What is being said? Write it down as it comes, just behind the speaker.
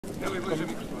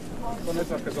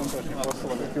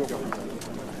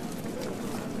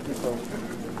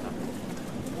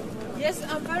Yes,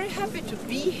 I'm very happy to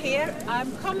be here.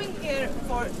 I'm coming here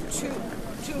for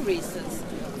two reasons.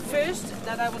 First,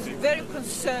 that I was very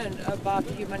concerned about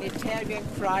the humanitarian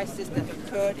crisis that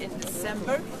occurred in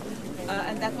December,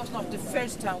 and that was not the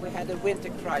first time we had a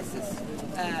winter crisis.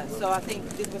 So I think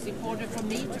it was important for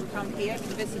me to come here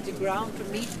to visit the ground, to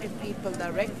meet with people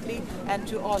directly, and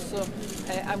to also,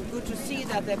 I'm good to see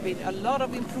that there have been a lot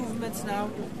of improvements now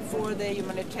for the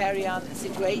humanitarian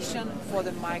situation for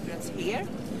the migrants here.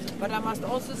 But I must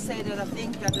also say that I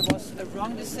think that it was a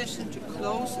wrong decision to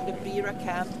close the Bira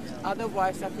camp.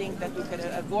 Otherwise, I think that we could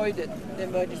have avoided the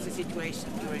emergency situation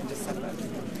during December.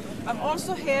 I'm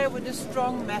also here with a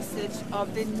strong message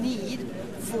of the need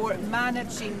for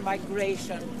managing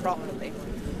migration properly.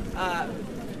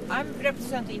 I'm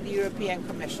representing the European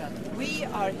Commission. We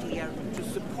are here to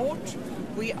support.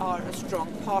 We are a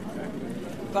strong partner.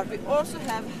 But we also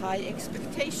have high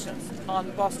expectations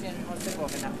on Bosnia and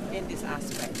Herzegovina in this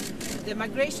aspect. The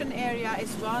migration area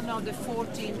is one of the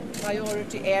 14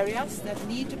 priority areas that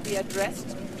need to be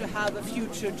addressed to have a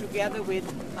future together with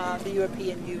the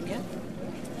European Union.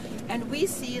 And we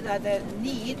see that the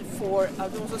need for,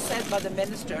 as also said by the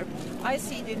Minister, I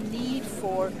see the need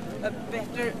for a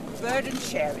better burden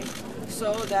sharing,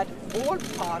 so that all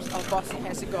parts of Bosnia and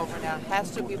Herzegovina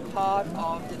has to be part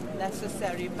of the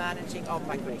necessary managing of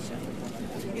migration.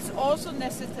 It's also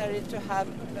necessary to have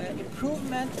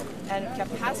improvement and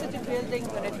capacity building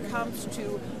when it comes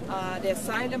to the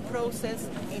asylum process,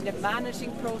 in the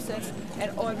managing process,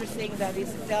 and everything that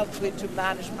is dealt with to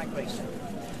manage migration.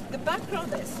 The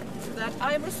background is that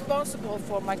I'm responsible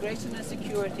for migration and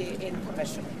security in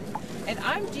Commission, and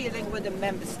I'm dealing with the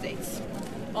member states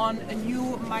on a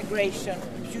new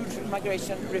future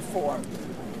migration reform.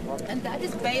 And that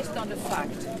is based on the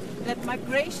fact that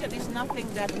migration is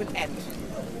nothing that will end.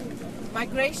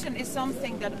 Migration is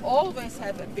something that always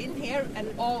have been here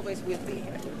and always will be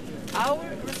here. Our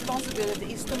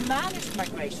responsibility is to manage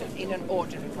migration in an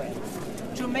orderly way,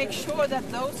 to make sure that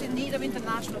those in need of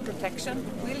international protection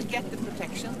will get the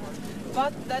protection,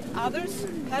 but that others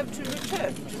have to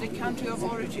return to the country of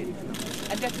origin.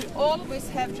 And that we always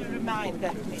have to remind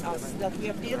us that we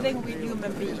are dealing with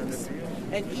human beings.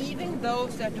 And even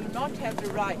those that do not have the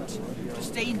right to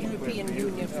stay in the European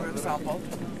Union, for example,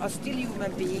 are still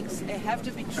human beings and have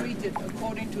to be treated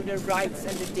according to their rights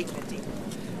and their dignity.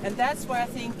 And that's why I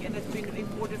think, and it's been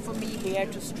important for me here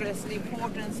to stress the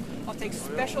importance of taking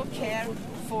special care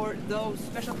for those,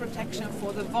 special protection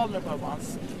for the vulnerable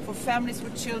ones, for families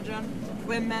with children,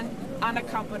 women,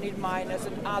 unaccompanied minors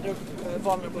and other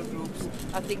vulnerable groups.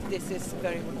 I think this is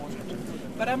very important.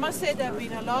 But I must say there has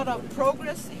been a lot of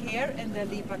progress here in the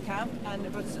Lipa camp, and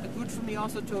it was good for me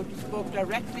also to speak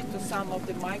directly to some of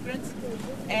the migrants.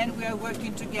 And we are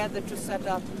working together to set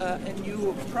up a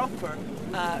new proper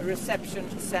reception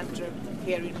center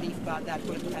here in Lipa that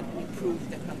will improve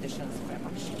the conditions very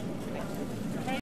much. Thank you.